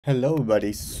Hello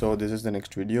buddies, so this is the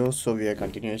next video. So we are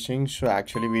continuing. So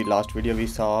actually we last video we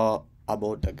saw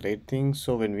about a great thing.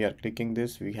 So when we are clicking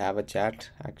this, we have a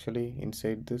chat actually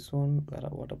inside this one.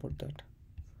 What about that?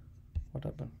 What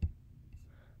happened?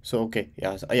 So okay,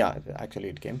 yeah, yeah, actually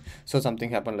it came. So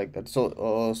something happened like that.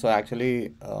 So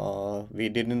actually we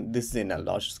didn't, this is in a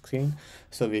large screen.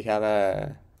 So we have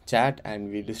a chat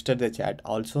and we listed the chat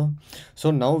also. So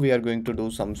now we are going to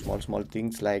do some small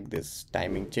things like this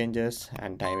timing changes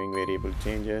and timing variable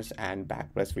changes and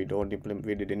backpress. We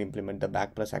didn't implement the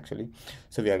backpress actually.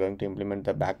 So we are going to implement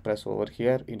the backpress over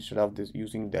here. Instead of this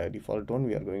using the default one,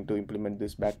 we are going to implement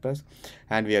this backpress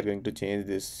and we are going to change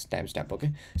this timestamp.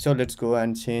 Okay, so let's go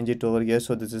and change it over here.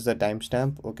 So this is the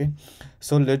timestamp. Okay,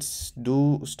 so let's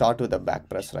do start with the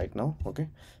backpress right now. Okay,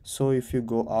 so if you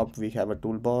go up, we have a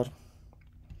toolbar.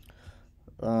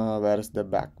 Where is the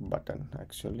back button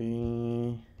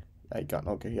actually? Icon.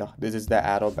 Okay, yeah, this is the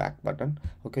arrow back button.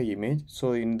 Okay, image.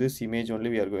 So in this image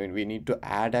only we need to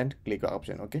add and click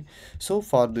option. Okay, so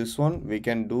for this one we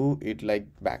can do it like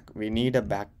back, we need a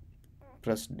back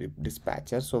press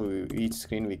dispatcher. So each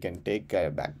screen we can take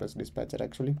a back press dispatcher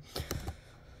actually.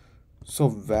 So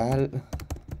val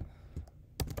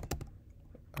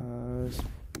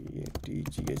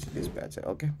PATGH dispatcher.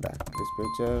 Okay, back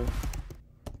dispatcher,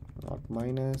 not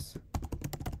minus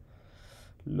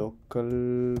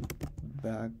local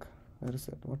back. Where is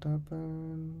it? What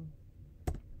happened?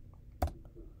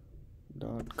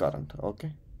 Dot current.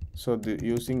 Okay, so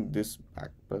using this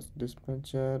backpress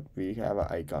dispatcher we have an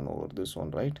icon over this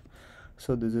one, right?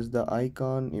 So this is the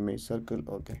icon, image circle.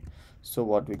 Okay, so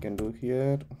what we can do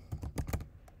here,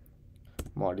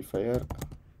 modifier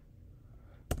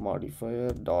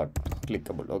dot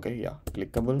clickable. Okay, yeah,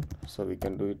 clickable. So we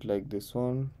can do it like this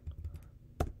one,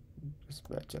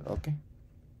 dispatcher. Okay,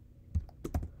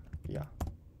 yeah,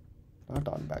 not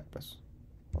on backpress.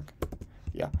 Okay,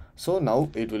 yeah, so now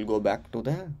it will go back to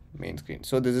the main screen.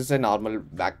 So this is a normal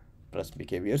back press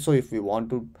behavior. So if we want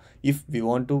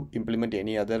to implement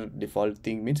any other default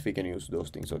thing, means we can use those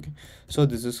things. Okay, so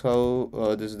this is how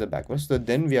this is the back press. So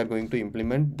then we are going to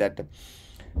implement that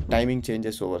timing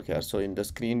changes over here. So in the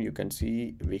screen you can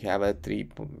see we have a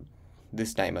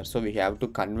this timer. So we have to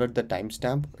convert the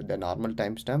timestamp, the normal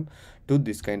timestamp, to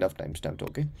this kind of timestamp.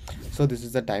 Okay, so this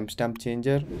is the timestamp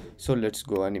changer. So let's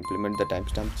go and implement the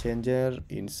timestamp changer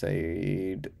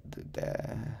inside the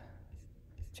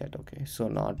chat. Okay, so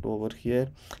not over here.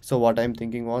 So what I'm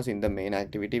thinking was, in the main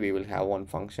activity we will have one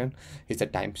function, it's a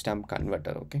timestamp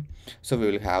converter. Okay, so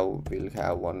we'll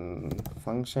have one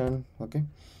function. Okay,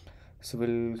 so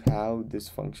we'll have this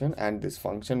function and this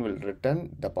function will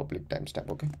return the public timestamp.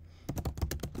 Okay,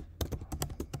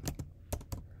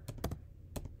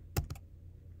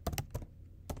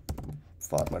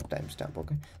 format timestamp.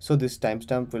 Okay, so this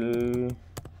timestamp will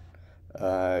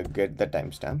get the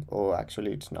timestamp. Oh,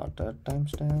 actually it's not a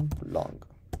timestamp, long.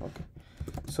 Okay,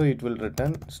 so it will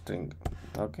return string.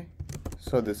 Okay,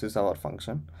 so this is our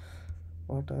function.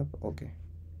 What up? Okay,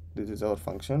 this is our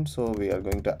function. So we are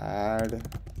going to add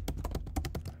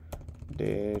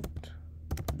date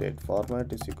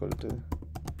format is equal to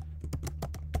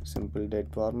simple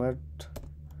date format,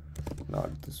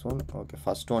 not this one. Okay,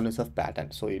 first one is of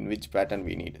pattern. So in which pattern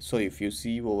we need? So if you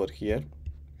see over here,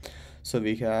 so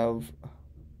we have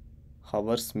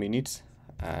hours, minutes,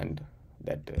 and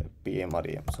that PM or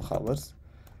AM. So hours,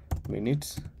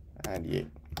 minutes, and a.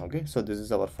 Okay, so this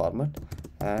is our format.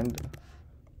 And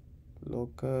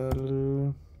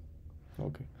local.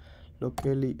 Okay,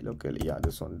 locally, yeah,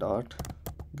 this one dot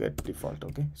get default.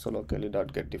 Okay, so locally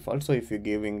dot get default. So if you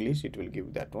give English, it will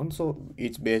give that one. So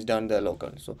it's based on the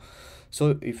local.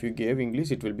 So if you give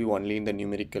English, it will be only in the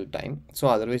numerical time. So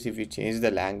otherwise, if you change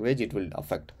the language, it will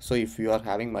affect. So if you are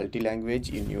having multi-language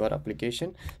in your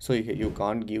application, so you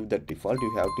can't give the default,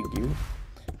 you have to give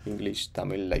English,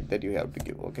 Tamil, like that you have to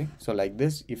give. Okay, so like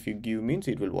this, if you give means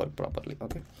it will work properly.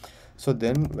 Okay, so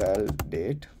then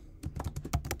date.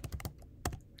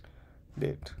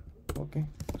 Okay,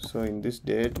 so in this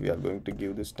date we are going to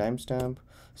give this timestamp.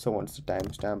 So once the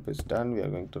timestamp is done, we are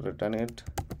going to return it,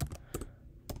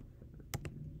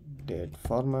 date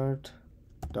format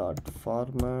dot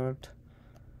format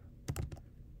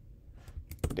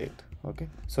date. Okay,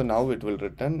 so now it will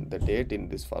return the date in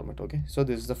this format. Okay, so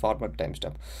this is the format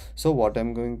timestamp. So what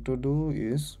I'm going to do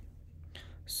is,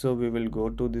 so we will go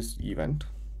to this event,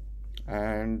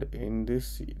 and in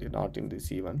this, not in this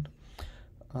event,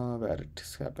 where it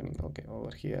is happening. Okay, over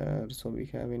here. So we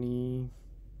have any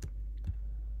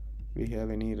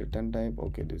return type.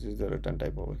 Okay, this is the return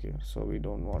type over here, so we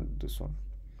don't want this one.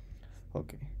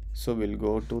 Okay, so we'll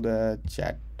go to the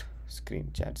chat screen,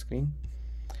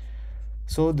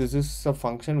 So this is a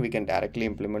function we can directly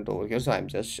implement over here. So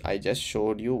I just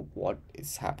showed you what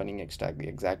is happening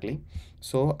exactly.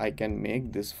 So I can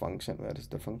make this function, where is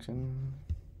the function,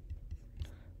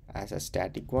 as a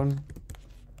static one.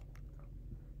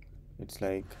 It's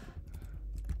like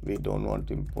we don't want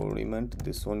to implement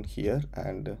this one here,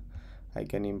 and I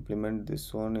can implement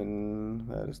this one in,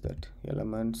 where is that,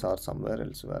 elements or somewhere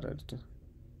else. Where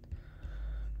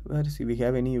is, we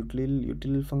have any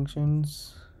util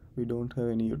functions? We don't have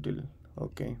any util.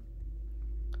 Okay,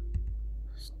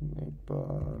 snake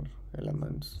bar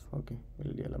elements. Okay,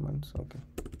 LD elements. Okay,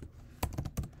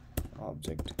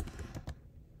 object.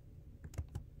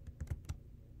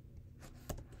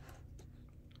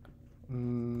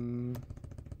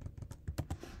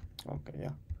 Okay, yeah,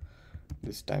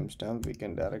 this timestamp we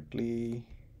can directly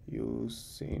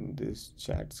use in this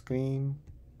chat screen.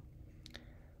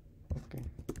 Okay,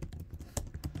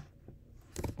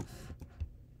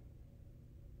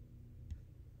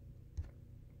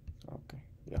 okay,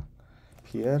 yeah,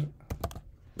 here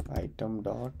item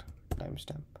dot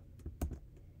timestamp.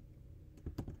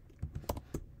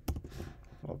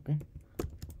 Okay,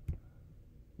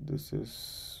 this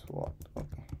is what,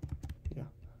 okay, yeah,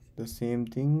 the same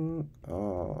thing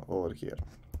over here.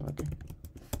 Okay,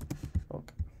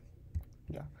 okay,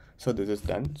 yeah, so this is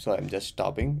done. So I'm just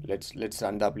stopping. Let's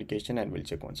run the application and we'll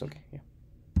check once. Okay, yeah.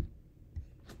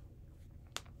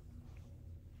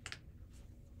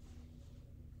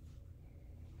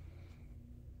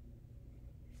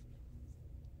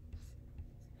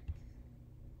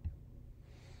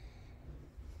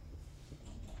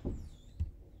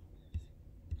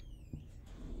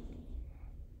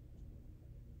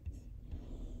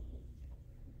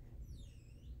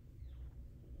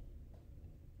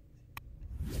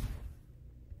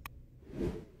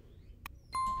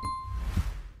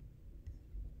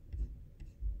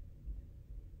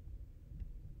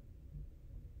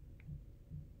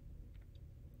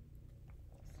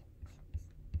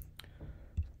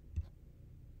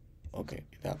 Okay,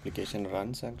 the application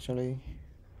runs actually.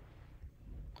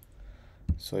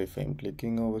 So if I'm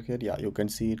clicking over here, yeah, you can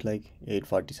see it like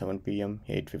 8:47 p.m.,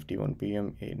 8:51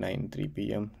 p.m., 8:93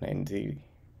 p.m., 9:03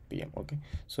 p.m. Okay,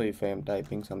 so if I am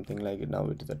typing something like now,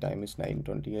 the time is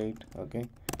 9:28. Okay,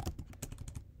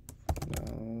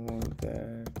 now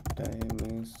the time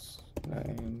is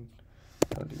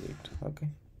 9:28. Okay,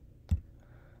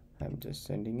 I'm just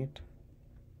sending it.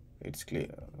 It's clear.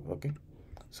 Okay,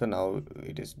 so now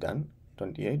it is done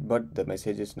 28, but the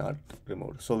message is not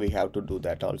removed, so we have to do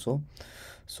that also.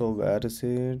 So where is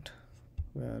it,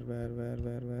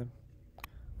 where,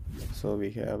 so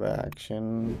we have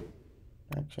action,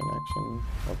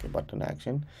 okay, button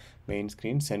action, main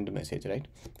screen, send message, right?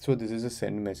 So this is a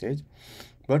send message,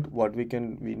 but what we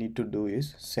need to do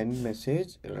is send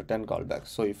message, return callback.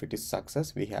 So if it is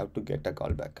success, we have to get a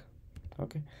callback.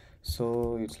 Okay,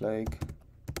 so it's like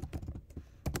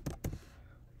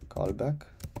callback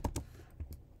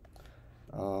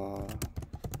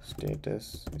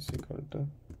status is equal to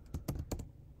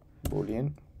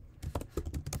boolean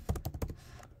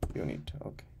unit.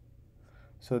 Okay,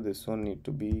 so this one need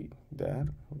to be there.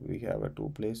 We have a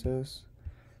two places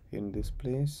in this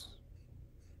place,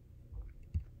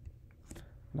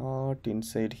 not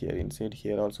inside here. Inside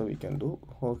here also we can do.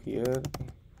 Oh, here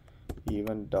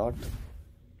even dot,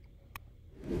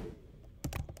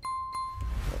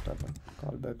 what happened,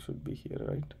 callback should be here,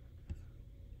 right?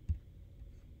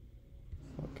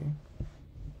 Okay,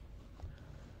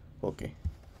 okay,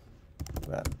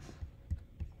 well,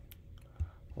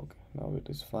 okay, now it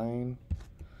is fine.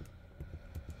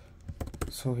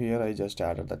 So here I just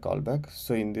added the callback.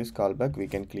 So in this callback we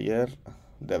can clear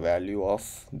the value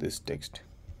of this text.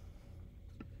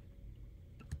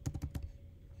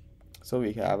 So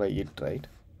we have a it, right?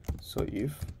 So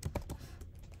if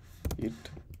it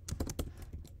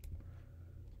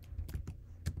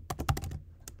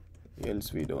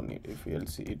else we don't need. If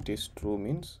else it is true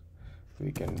means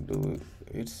we can do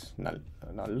it's null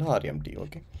or empty.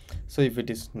 Okay, so if it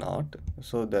is not,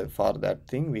 so that for that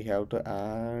thing we have to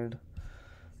add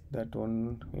that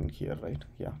one in here, right?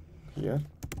 Yeah, here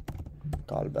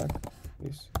callback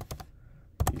is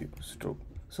true.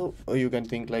 So you can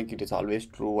think like it is always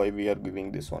true, why we are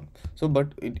giving this one. So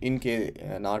but in case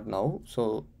not now,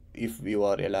 so if you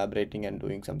are elaborating and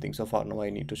doing something, so for now I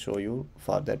need to show you,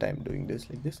 for that I'm doing this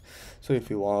like this. So if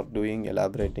you are doing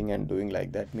elaborating and doing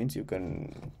like that, means you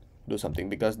can do something,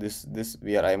 because this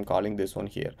where I am calling this one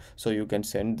here, so you can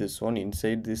send this one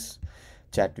inside this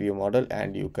chat view model,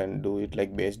 and you can do it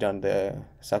like based on the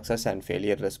success and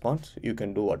failure response. You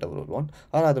can do whatever you want,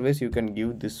 or otherwise you can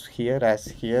give this here, as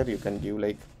here you can give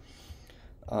like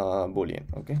boolean.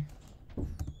 Okay,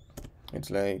 It's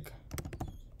like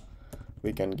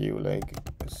we can give like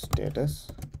status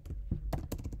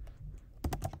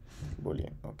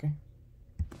boolean. Okay,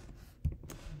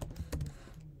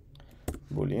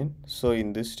 boolean. So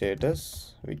in this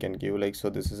status we can give like, so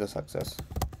this is a success,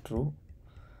 true,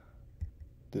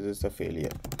 this is a failure,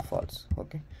 false.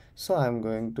 Okay, so I'm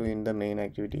going to, in the main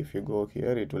activity, if you go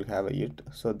here, it will have a it,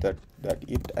 so that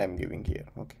it I'm giving here.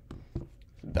 Okay,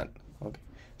 done. Okay,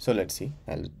 so let's see.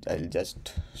 I'll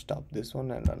just stop this one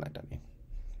and run it again.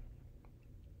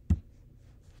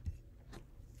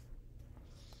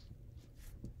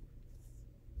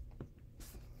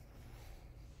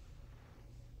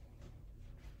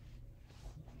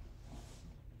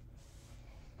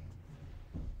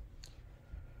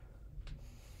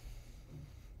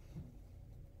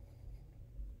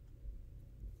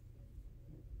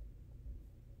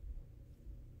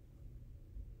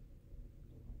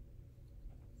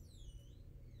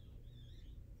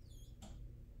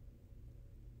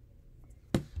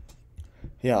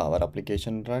 Yeah, our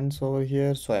application runs over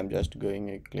here, so I'm just going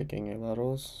and clicking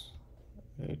arrows.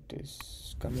 It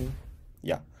is coming.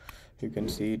 Yeah, you can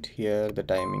see it here, the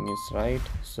timing is right.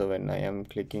 So when I am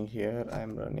clicking here,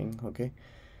 I'm running. Okay,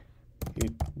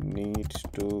 it needs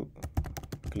to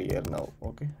clear now.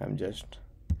 Okay, I'm just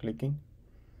clicking.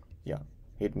 Yeah,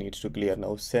 it needs to clear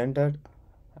now, centered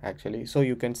actually. So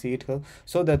you can see it here.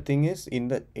 So the thing is, in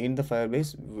the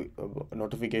Firebase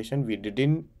notification, we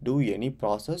didn't do any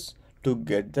process to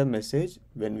get the message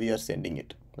when we are sending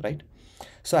it, right?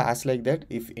 So as like that,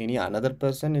 if any another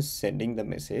person is sending the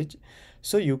message,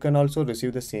 so you can also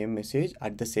receive the same message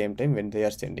at the same time when they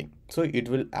are sending. So it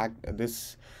will act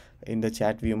this in the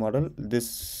chat view model,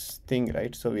 this thing,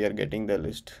 right? So we are getting the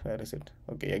list. Where is it?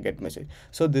 Okay, I get message.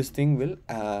 So this thing will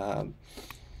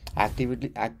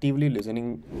actively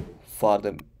listening for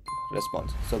the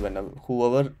response. So whenever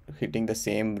whoever hitting the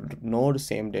same node,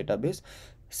 same database,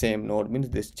 same node means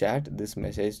this chat, this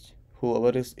message,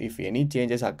 whoever is, if any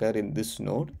changes occur in this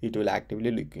node, it will actively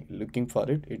looking for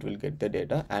it, it will get the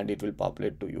data and it will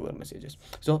populate to your messages.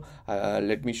 So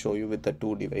let me show you with the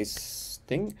two device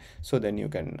thing, so then you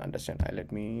can understand.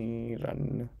 Let me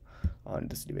run on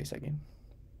this device again.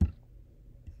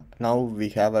 Now we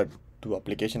have a two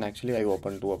application. Actually I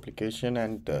opened two application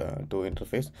and two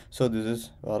interface. So this is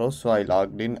Varos, so I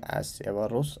logged in as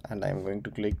Varos and I'm going to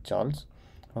click Charles.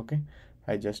 Okay,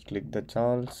 I just click the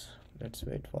Charles. Let's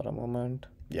wait for a moment.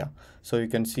 Yeah, so you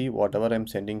can see whatever I'm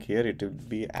sending here, it will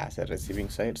be as a receiving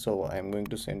side. So I'm going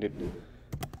to send it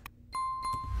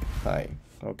hi.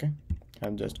 Okay,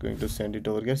 I'm just going to send it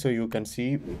over here. So you can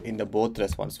see in the both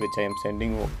response which I am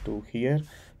sending to here,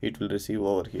 it will receive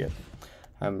over here.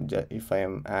 If I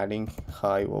am adding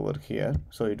hi over here,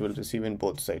 so it will receive in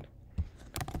both side.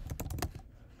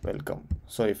 Welcome.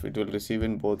 So if it will receive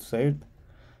in both side,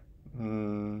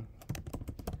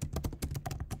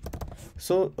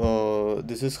 so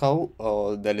this is how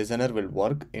the listener will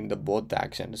work in the both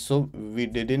actions. So we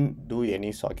didn't do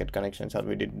any socket connections or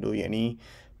we didn't do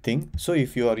anything. So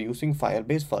if you are using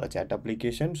Firebase for a chat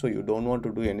application, so you don't want to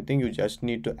do anything, you just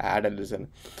need to add a listener,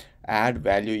 add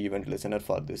value event listener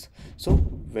for this. So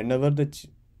whenever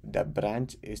the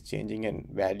branch is changing in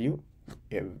value,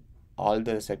 all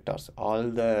the sectors, all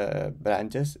the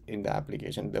branches in the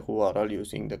application, who are all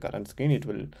using the current screen, it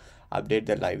will update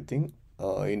the live thing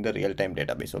in the real-time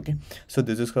database. Okay, so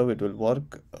this is how it will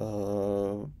work.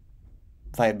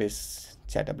 Firebase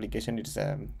chat application, it's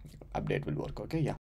update will work. Okay, yeah.